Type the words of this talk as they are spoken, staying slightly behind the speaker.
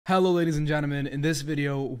Hello ladies and gentlemen, in this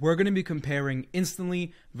video we're going to be comparing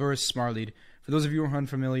Instantly versus Smartlead. For those of you who are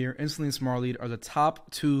unfamiliar, Instantly and Smartlead are the top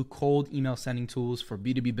two cold email sending tools for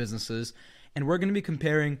B2B businesses, and we're going to be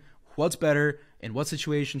comparing what's better, in what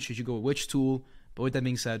situation should you go with which tool. But with that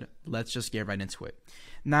being said, let's just get right into it.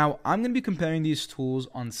 Now I'm going to be comparing these tools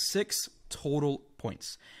on 6 total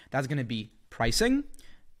points. That's going to be pricing,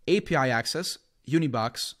 API access,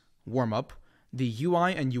 Unibox, warm-up, the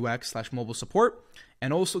UI and UX/mobile support,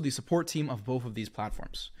 and also the support team of both of these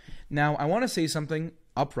platforms. Now, I want to say something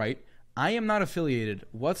upright. I am not affiliated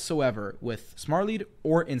whatsoever with Smartlead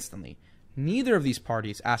or Instantly. Neither of these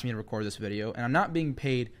parties asked me to record this video, and I'm not being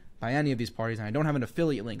paid by any of these parties, and I don't have an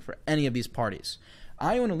affiliate link for any of these parties.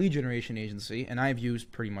 I own a lead generation agency, and I've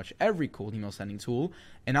used pretty much every cold email sending tool,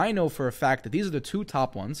 and I know for a fact that these are the two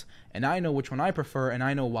top ones, and I know which one I prefer, and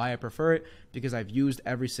I know why I prefer it, because I've used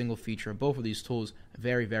every single feature of both of these tools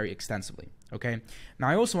very, very extensively, okay? Now,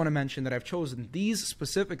 I also want to mention that I've chosen these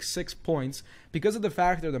specific 6 points because of the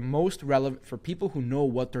fact they're the most relevant for people who know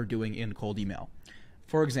what they're doing in cold email.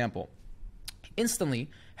 For example, Instantly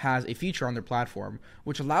has a feature on their platform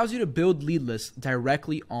which allows you to build lead lists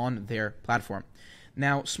directly on their platform.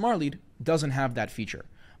 Now, Smartlead doesn't have that feature,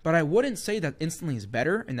 but I wouldn't say that Instantly is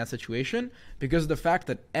better in that situation because of the fact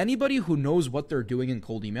that anybody who knows what they're doing in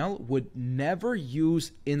cold email would never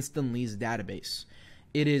use Instantly's database.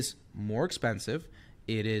 It is more expensive,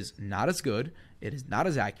 it is not as good, it is not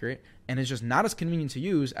as accurate, and it's just not as convenient to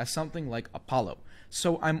use as something like Apollo.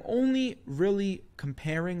 So I'm only really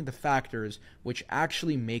comparing the factors which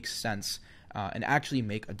actually make sense and actually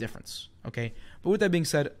make a difference, okay? But with that being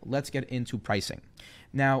said, let's get into pricing.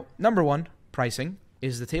 Now, number one, pricing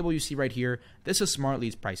is the table you see right here. This is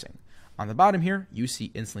Smartlead's pricing. On the bottom here, you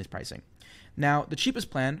see Instantly's pricing. Now, the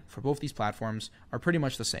cheapest plan for both these platforms are pretty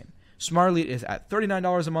much the same. Smartlead is at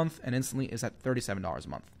 $39 a month and Instantly is at $37 a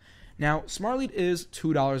month. Now, Smartlead is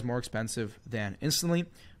 $2 more expensive than Instantly,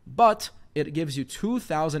 but it gives you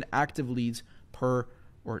 2,000 active leads per,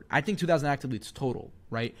 or I think 2,000 active leads total,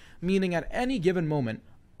 right? Meaning at any given moment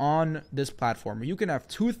on this platform, you can have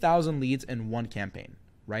 2,000 leads in one campaign,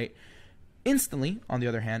 right? Instantly, on the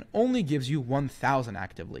other hand, only gives you 1,000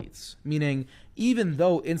 active leads, meaning even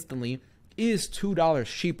though Instantly is $2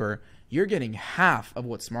 cheaper, you're getting half of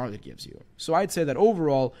what Smartlead gives you. So I'd say that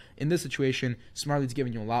overall, in this situation, Smartlead's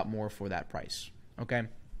giving you a lot more for that price, okay?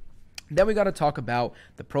 Then we got to talk about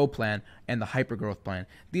the Pro plan and the Hypergrowth plan.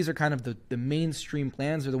 These are kind of the mainstream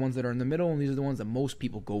plans. They're the ones that are in the middle, and these are the ones that most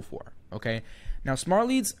people go for, okay? Now,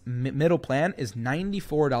 Smartlead's middle plan is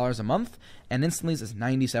 $94 a month, and Instantly's is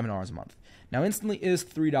 $97 a month. Now, Instantly is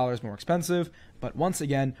 $3 more expensive, but once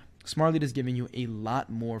again, Smartlead is giving you a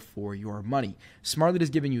lot more for your money. Smartlead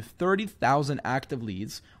is giving you 30,000 active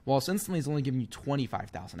leads, whilst Instantly is only giving you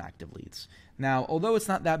 25,000 active leads. Now, although it's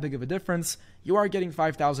not that big of a difference, you are getting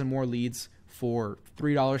 5,000 more leads for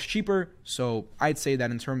 $3 cheaper. So I'd say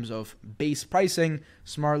that in terms of base pricing,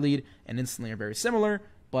 Smartlead and Instantly are very similar,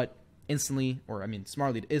 but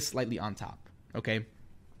Smartlead is slightly on top, okay?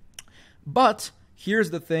 But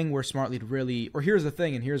here's the thing where Smartlead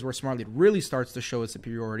here's where Smartlead really starts to show its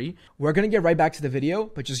superiority. We're going to get right back to the video,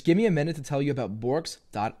 but just give me a minute to tell you about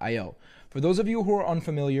Borks.io. For those of you who are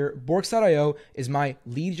unfamiliar, Borks.io is my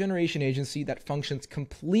lead generation agency that functions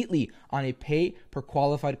completely on a pay per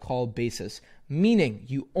qualified call basis, meaning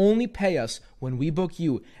you only pay us when we book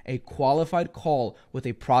you a qualified call with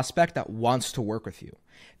a prospect that wants to work with you.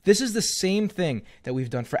 This is the same thing that we've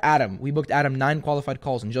done for Adam. We booked Adam 9 qualified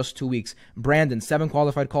calls in just 2 weeks. Brandon, 7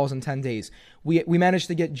 qualified calls in 10 days. We managed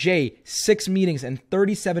to get Jay 6 meetings and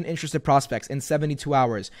 37 interested prospects in 72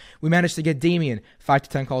 hours. We managed to get Damien 5 to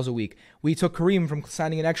 10 calls a week. We took Kareem from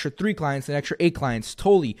signing an extra 3 clients to an extra 8 clients.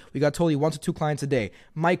 Toli, we got Toli 1 to 2 clients a day.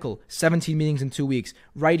 Michael, 17 meetings in 2 weeks.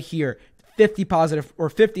 Right here, 50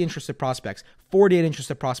 interested prospects, 48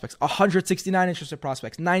 interested prospects, 169 interested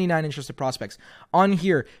prospects, 99 interested prospects. On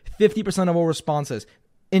here, 50% of all responses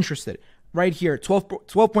interested. Right here,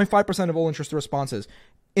 12.5% of all interested responses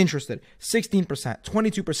interested. 16%, 22%,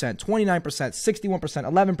 29%, 61%,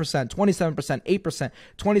 11%, 27%, 8%,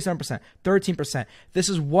 27%, 13%. This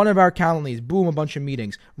is one of our calendar leads. Boom, a bunch of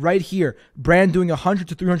meetings. Right here, brand doing 100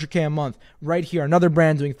 to 300K a month. Right here, another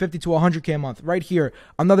brand doing 50 to 100K a month. Right here,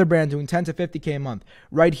 another brand doing 10 to 50K a month.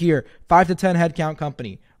 Right here, 5 to 10 headcount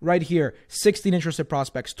company. Right here, 16 interested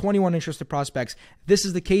prospects, 21 interested prospects. This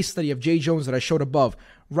is the case study of Jay Jones that I showed above.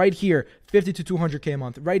 Right here, 50 to 200K a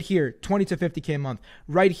month. Right here, 20 to 50K a month.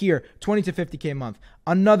 Right here, 20 to 50K a month.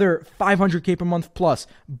 Another 500K per month plus.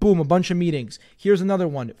 Boom, a bunch of meetings. Here's another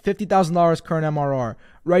one, $50,000 current MRR.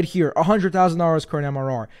 Right here, $100,000 current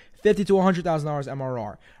MRR. $50,000 to $100,000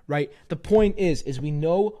 MRR, right? The point is we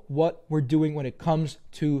know what we're doing when it comes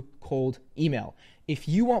to cold email. If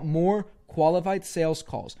you want more qualified sales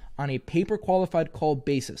calls on a pay-per-qualified call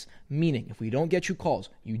basis, meaning if we don't get you calls,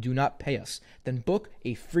 you do not pay us, then book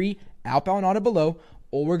a free outbound audit below.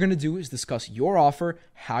 All we're going to do is discuss your offer,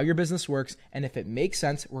 how your business works, and if it makes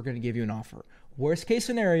sense, we're going to give you an offer. Worst case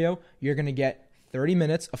scenario, you're going to get 30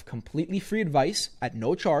 minutes of completely free advice at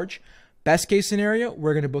no charge. Best case scenario,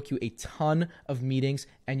 we're going to book you a ton of meetings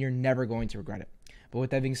and you're never going to regret it. But with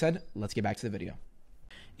that being said, let's get back to the video.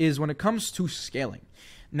 Is when it comes to scaling.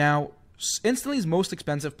 Now, Instantly's most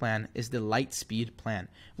expensive plan is the Lightspeed plan,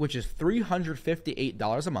 which is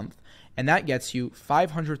 $358 a month, and that gets you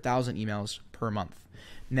 500,000 emails per month.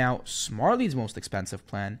 Now, Smartlead's most expensive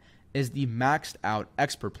plan is the maxed out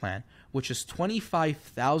expert plan, which is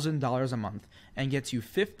 $25,000 a month and gets you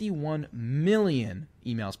 51 million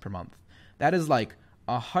emails per month. That is like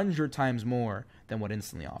 100 times more than what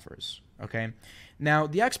Instantly offers. Okay. Now,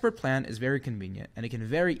 the expert plan is very convenient and it can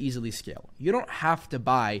very easily scale. You don't have to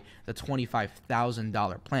buy the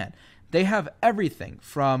 $25,000 plan. They have everything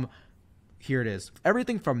from, here it is,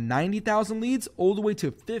 everything from 90,000 leads all the way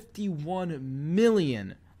to 51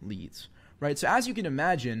 million leads, right? So as you can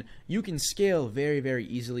imagine, you can scale very, very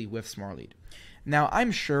easily with Smartlead. Now,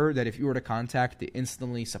 I'm sure that if you were to contact the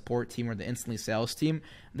Instantly support team or the Instantly sales team,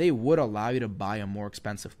 they would allow you to buy a more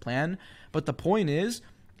expensive plan. But the point is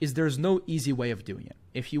there's no easy way of doing it.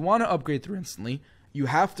 If you want to upgrade through Instantly, you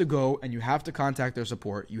have to go and you have to contact their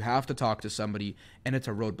support. You have to talk to somebody, and it's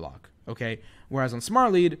a roadblock, okay? Whereas on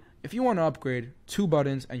Smartlead, if you want to upgrade, 2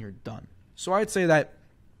 buttons and you're done. So I'd say that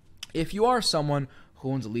if you are someone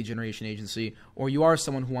who owns a lead generation agency, or you are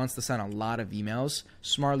someone who wants to send a lot of emails,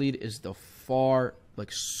 Smartlead is the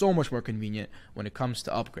so much more convenient when it comes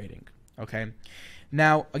to upgrading, okay?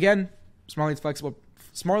 Now, again, Smartlead's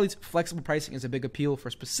flexible pricing is a big appeal for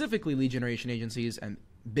specifically lead generation agencies and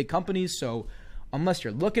big companies. So unless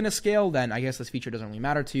you're looking to scale, then I guess this feature doesn't really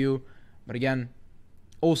matter to you. But again,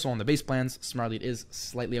 also on the base plans, Smartlead is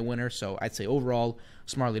slightly a winner. So I'd say overall,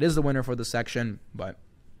 Smartlead is the winner for this section. But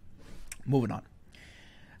moving on.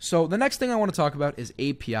 So the next thing I want to talk about is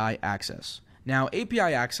API access. Now, API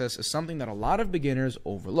access is something that a lot of beginners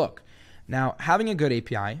overlook. Now, having a good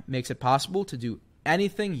API makes it possible to do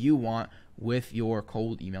anything you want with your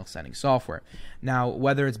cold email sending software. Now,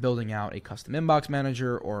 whether it's building out a custom inbox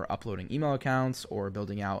manager or uploading email accounts or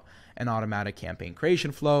building out an automatic campaign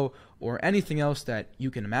creation flow or anything else that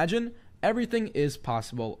you can imagine, everything is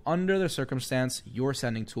possible under the circumstance your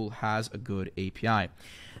sending tool has a good API.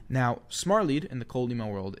 Now, Smartlead in the cold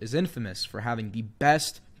email world is infamous for having the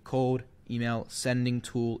best cold email sending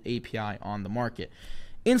tool API on the market.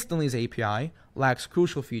 Instantly's API lacks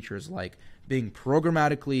crucial features like being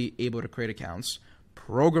programmatically able to create accounts,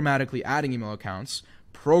 programmatically adding email accounts,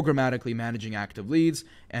 programmatically managing active leads,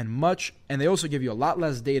 and they also give you a lot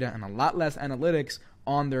less data and a lot less analytics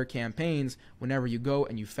on their campaigns whenever you go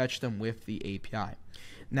and you fetch them with the API.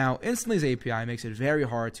 Now, Instantly's API makes it very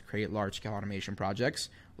hard to create large-scale automation projects,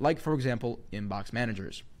 like, for example, inbox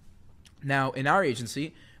managers. Now, in our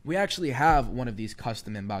agency, we actually have one of these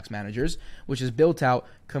custom inbox managers, which is built out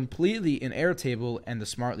completely in Airtable and the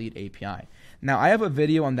Smartlead API. Now, I have a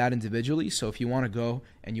video on that individually, so if you want to go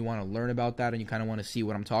and you want to learn about that and you kind of want to see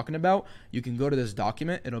what I'm talking about, you can go to this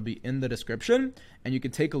document. It'll be in the description, and you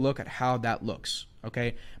can take a look at how that looks,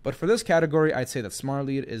 okay? But for this category, I'd say that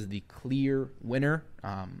Smartlead is the clear winner.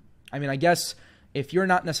 I guess if you're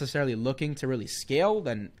not necessarily looking to really scale,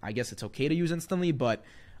 then I guess it's okay to use Instantly, but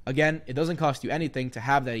again, it doesn't cost you anything to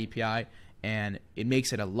have that API, and it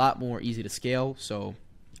makes it a lot more easy to scale. So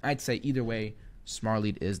I'd say either way,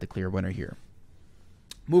 Smartlead is the clear winner here.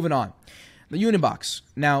 Moving on, the Unibox.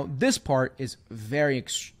 Now, this part is very,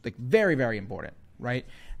 very important, right?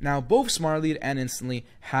 Now, both Smartlead and Instantly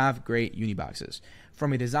have great Uniboxes.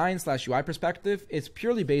 From a design/UI perspective, it's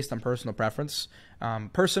purely based on personal preference.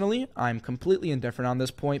 Personally, I'm completely indifferent on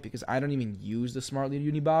this point because I don't even use the Smartlead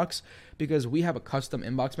Unibox because we have a custom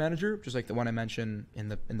inbox manager, just like the one I mentioned in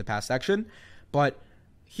the past section. But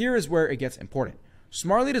here is where it gets important.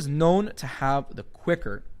 Smartlead is known to have the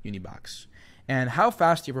quicker Unibox. And how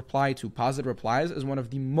fast you reply to positive replies is one of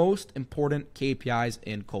the most important KPIs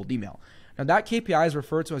in cold email. Now, that KPI is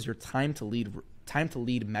referred to as your time to lead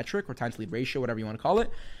metric or time to lead ratio, whatever you want to call it.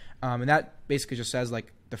 And that basically just says,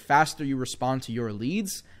 like, the faster you respond to your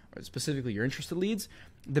leads, or specifically your interested leads,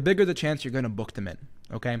 the bigger the chance you're going to book them in,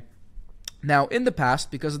 okay? Now, in the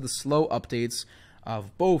past, because of the slow updates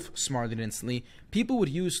of both Smartlead and Instantly, people would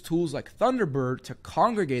use tools like Thunderbird to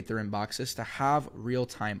congregate their inboxes to have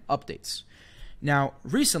real-time updates. Now,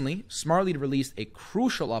 recently, Smartlead released a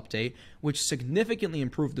crucial update which significantly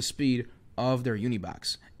improved the speed of their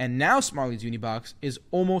Unibox. And now Smartlead's Unibox is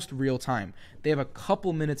almost real time. They have a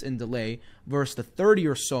couple minutes in delay versus the 30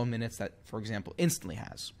 or so minutes that, for example, Instantly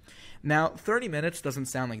has. Now, 30 minutes doesn't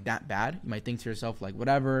sound like that bad. You might think to yourself, like,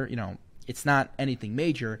 whatever, it's not anything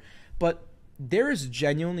major. But there is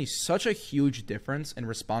genuinely such a huge difference in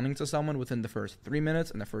responding to someone within the first 3 minutes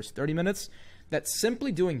and the first 30 minutes that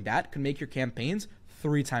simply doing that can make your campaigns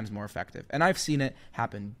 3 times more effective. And I've seen it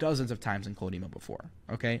happen dozens of times in cold email before,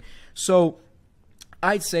 okay? So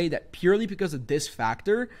I'd say that purely because of this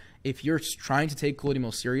factor, if you're trying to take cold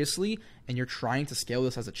email seriously and you're trying to scale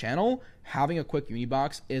this as a channel, having a quick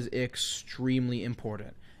Unibox is extremely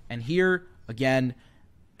important. And here, again,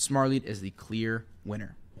 Smartlead is the clear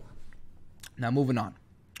winner. Now, moving on.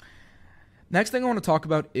 Next thing I want to talk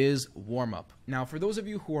about is warm-up. Now, for those of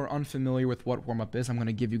you who are unfamiliar with what warm-up is, I'm going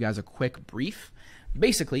to give you guys a quick brief.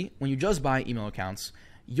 Basically, when you just buy email accounts,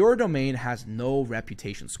 your domain has no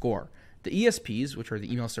reputation score. The ESPs, which are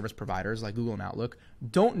the email service providers like Google and Outlook,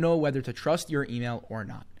 don't know whether to trust your email or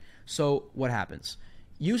not. So what happens?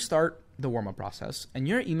 You start the warm-up process, and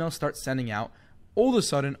your email starts sending out all of a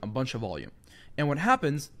sudden a bunch of volume. And what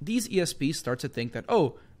happens, these ESPs start to think that,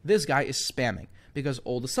 oh, this guy is spamming, because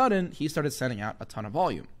all of a sudden he started sending out a ton of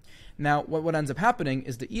volume. Now, what ends up happening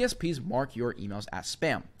is the ESPs mark your emails as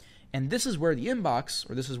spam. And this is where the inbox,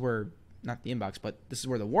 or this is where, not the inbox, but this is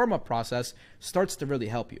where the warm-up process starts to really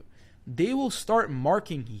help you. They will start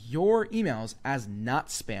marking your emails as not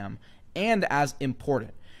spam and as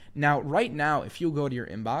important. Now, right now, if you go to your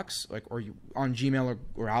inbox, or you on Gmail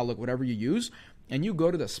or Outlook, whatever you use, and you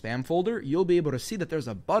go to the spam folder, you'll be able to see that there's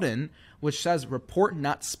a button which says report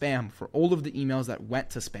not spam for all of the emails that went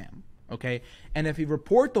to spam, okay? And if you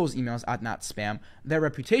report those emails as not spam, their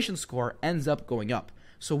reputation score ends up going up.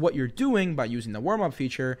 So what you're doing by using the warm-up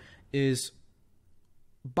feature is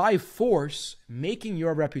by force making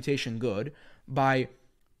your reputation good by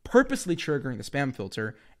purposely triggering the spam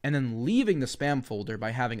filter and then leaving the spam folder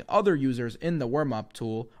by having other users in the warm-up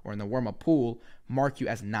tool or in the warm-up pool mark you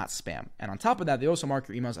as not spam. And on top of that, they also mark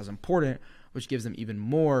your emails as important, which gives them even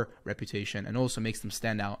more reputation and also makes them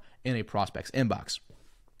stand out in a prospect's inbox.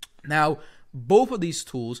 Now, both of these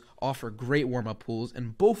tools offer great warm-up tools,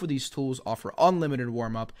 and both of these tools offer unlimited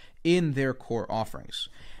warm-up in their core offerings.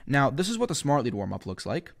 Now, this is what the Smartlead warm-up looks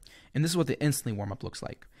like, and this is what the Instantly warm-up looks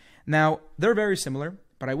like. Now, they're very similar,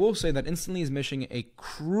 but I will say that Instantly is missing a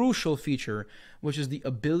crucial feature, which is the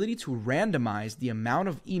ability to randomize the amount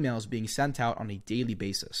of emails being sent out on a daily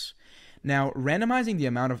basis. Now, randomizing the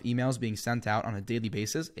amount of emails being sent out on a daily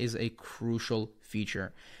basis is a crucial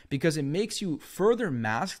feature because it makes you further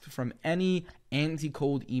masked from any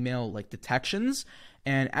anti-cold email like detections.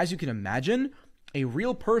 And as you can imagine, a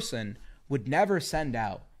real person would never send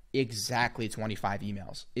out exactly 25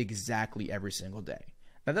 emails exactly every single day.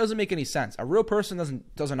 That doesn't make any sense. A real person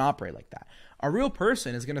doesn't operate like that. A real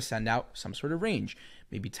person is going to send out some sort of range,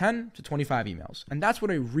 maybe 10 to 25 emails. And that's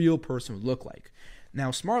what a real person would look like.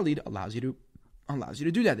 Now, Smartlead allows you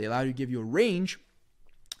to do that. They allow you to give you a range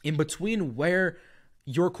in between where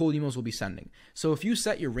your cold emails will be sending. So if you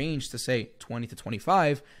set your range to say 20 to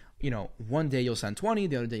 25, one day you'll send 20,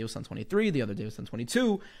 the other day you'll send 23, the other day you'll send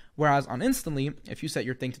 22. Whereas on Instantly, if you set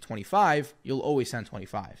your thing to 25, you'll always send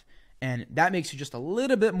 25. And that makes you just a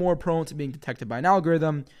little bit more prone to being detected by an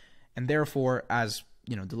algorithm. And therefore, as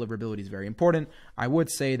deliverability is very important, I would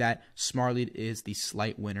say that Smartlead is the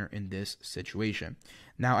slight winner in this situation.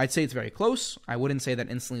 Now, I'd say it's very close. I wouldn't say that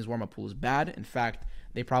Instantly's warm-up pool is bad. In fact,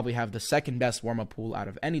 they probably have the second best warm-up pool out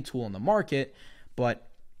of any tool on the market. But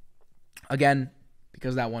again,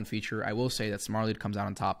 because of that one feature, I will say that Smartlead comes out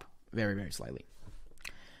on top very, very slightly.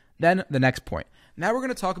 Then the next point. Now we're going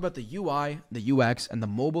to talk about the UI, the UX, and the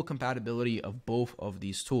mobile compatibility of both of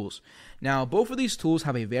these tools. Now, both of these tools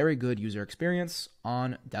have a very good user experience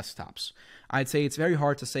on desktops. I'd say it's very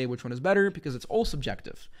hard to say which one is better because it's all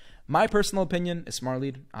subjective. My personal opinion is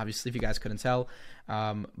Smartlead, obviously, if you guys couldn't tell.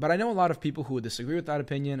 But I know a lot of people who would disagree with that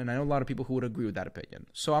opinion, and I know a lot of people who would agree with that opinion.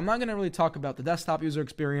 So I'm not going to really talk about the desktop user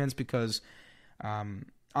experience because,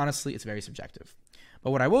 honestly, it's very subjective.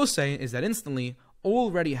 But what I will say is that Instantly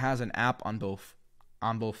already has an app on both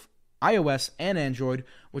iOS and Android,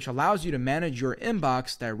 which allows you to manage your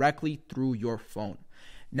inbox directly through your phone.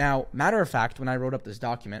 Now, matter of fact, when I wrote up this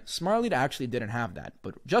document, Smartlead actually didn't have that.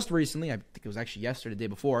 But just recently, I think it was actually yesterday, the day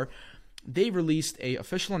before, they released an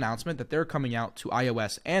official announcement that they're coming out to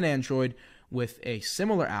iOS and Android with a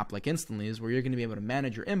similar app like Instantly's, where you're going to be able to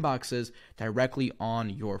manage your inboxes directly on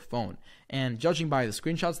your phone. And judging by the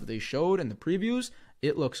screenshots that they showed and the previews,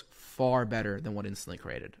 it looks far better than what Instantly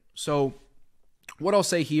created. So What I'll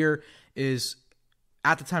say here is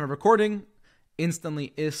at the time of recording,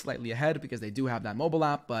 Instantly is slightly ahead because they do have that mobile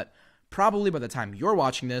app, but probably by the time you're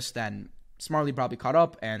watching this, then Smartlead probably caught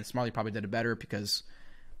up and Smartlead probably did it better because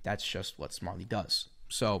that's just what Smartlead does.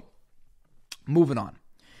 So moving on.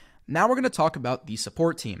 Now we're going to talk about the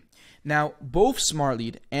support team. Now, both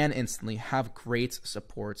Smartlead and Instantly have great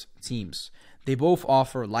support teams. They both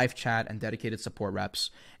offer live chat and dedicated support reps,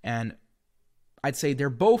 and I'd say they're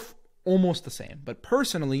both almost the same. But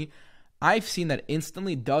personally, I've seen that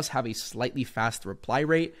Instantly does have a slightly faster reply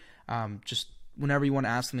rate. Just whenever you want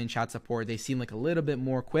to ask something in chat support, they seem like a little bit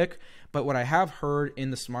more quick. But what I have heard in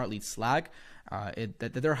the Smartlead Slack,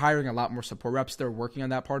 that they're hiring a lot more support reps. They're working on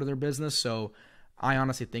that part of their business. So I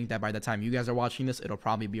honestly think that by the time you guys are watching this, it'll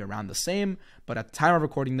probably be around the same. But at the time of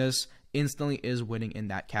recording this, Instantly is winning in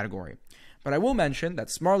that category. But I will mention that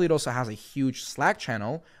Smartlead also has a huge Slack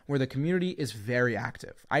channel where the community is very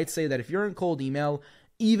active. I'd say that if you're in cold email,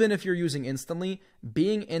 even if you're using Instantly,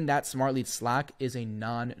 being in that Smartlead Slack is a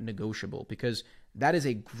non-negotiable because that is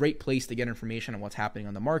a great place to get information on what's happening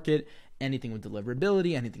on the market, anything with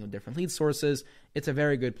deliverability, anything with different lead sources. It's a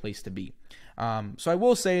very good place to be. So I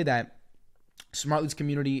will say that Smartlead's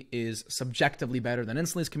community is subjectively better than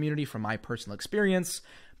Instantly's community from my personal experience,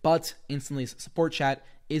 but Instantly's support chat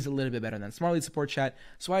is a little bit better than Smartlead's support chat.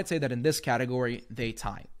 So I'd say that in this category, they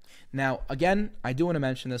tie. Now, again, I do want to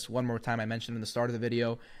mention this one more time. I mentioned in the start of the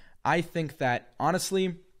video. I think that,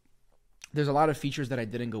 honestly, there's a lot of features that I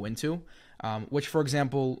didn't go into, which, for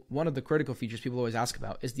example, one of the critical features people always ask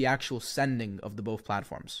about is the actual sending of the both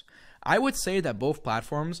platforms. I would say that both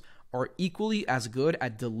platforms are equally as good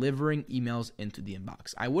at delivering emails into the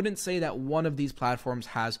inbox. I wouldn't say that one of these platforms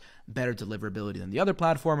has better deliverability than the other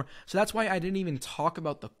platform. So that's why I didn't even talk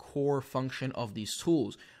about the core function of these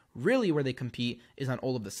tools. Really, where they compete is on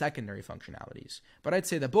all of the secondary functionalities. But I'd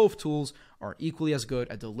say that both tools are equally as good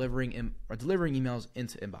at delivering emails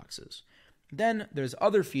into inboxes. Then there's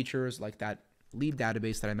other features like that lead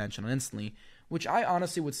database that I mentioned on Instantly, which I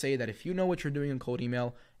honestly would say that if you know what you're doing in cold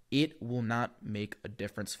email, it will not make a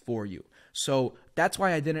difference for you. So that's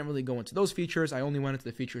why I didn't really go into those features. I only went into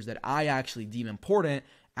the features that I actually deem important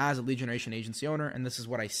as a lead generation agency owner, and this is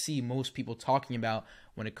what I see most people talking about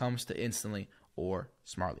when it comes to Instantly or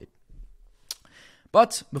Smartlead.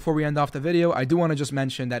 But before we end off the video, I do want to just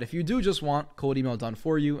mention that if you do just want cold email done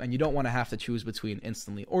for you and you don't want to have to choose between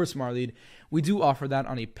Instantly or Smartlead, we do offer that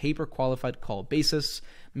on a pay-per-qualified call basis,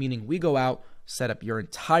 meaning we go out, set up your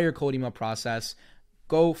entire cold email process,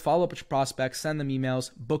 go follow up with your prospects, send them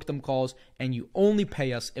emails, book them calls, and you only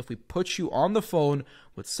pay us if we put you on the phone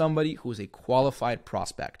with somebody who is a qualified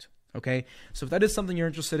prospect. Okay, so if that is something you're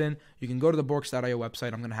interested in, you can go to the Borks.io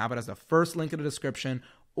website. I'm going to have it as the first link in the description,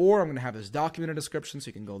 or I'm going to have this documented description, so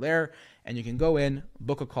you can go there and you can go in,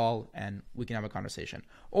 book a call, and we can have a conversation.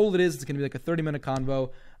 All it is, it's going to be like a 30-minute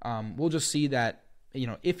convo. We'll just see that,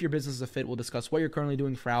 if your business is a fit, we'll discuss what you're currently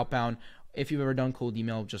doing for outbound. If you've ever done cold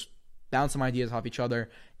email, just bounce some ideas off each other.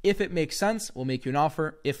 If it makes sense, we'll make you an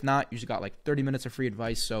offer. If not, you just got like 30 minutes of free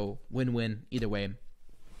advice, so win-win either way.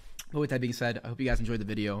 But with that being said, I hope you guys enjoyed the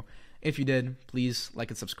video. If you did, please like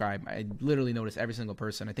and subscribe. I literally notice every single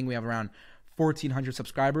person. I think we have around 1,400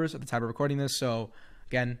 subscribers at the time of recording this. So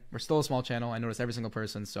again, we're still a small channel. I notice every single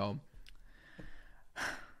person. So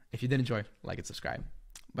if you did enjoy, like and subscribe.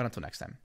 But until next time.